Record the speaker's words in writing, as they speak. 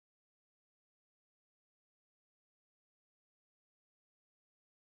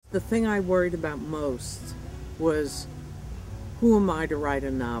The thing I worried about most was, who am I to write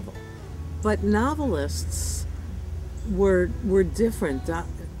a novel? But novelists were different.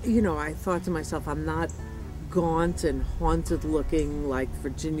 I thought to myself, I'm not gaunt and haunted looking like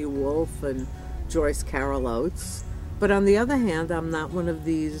Virginia Woolf and Joyce Carol Oates. But on the other hand, I'm not one of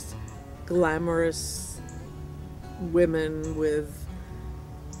these glamorous women with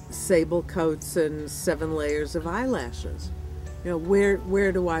sable coats and 7 layers of eyelashes.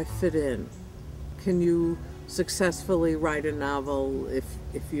 Where do I fit in? Can you successfully write a novel if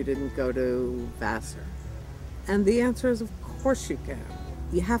you didn't go to Vassar? And the answer is, of course you can.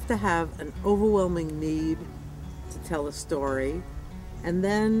 You have to have an overwhelming need to tell a story, and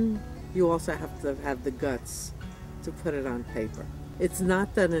then you also have to have the guts to put it on paper. It's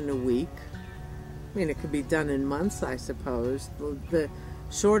not done in a week. I mean, it could be done in months, I suppose. The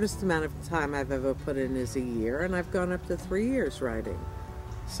shortest amount of time I've ever put in is a year, and I've gone up to 3 years writing.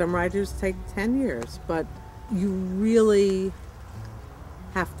 Some writers take 10 years, but you really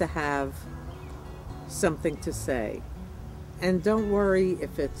have to have something to say. And don't worry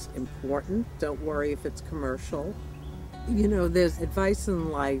if it's important. Don't worry if it's commercial. There's advice in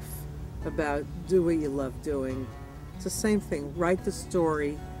life about do what you love doing. It's the same thing. Write the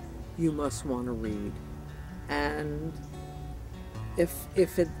story you must want to read. And if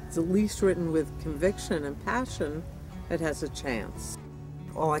it's at least written with conviction and passion, it has a chance.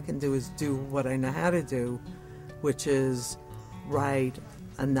 All I can do is do what I know how to do, which is write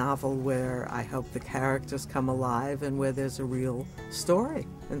a novel where I hope the characters come alive and where there's a real story.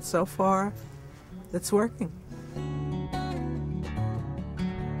 And so far, it's working.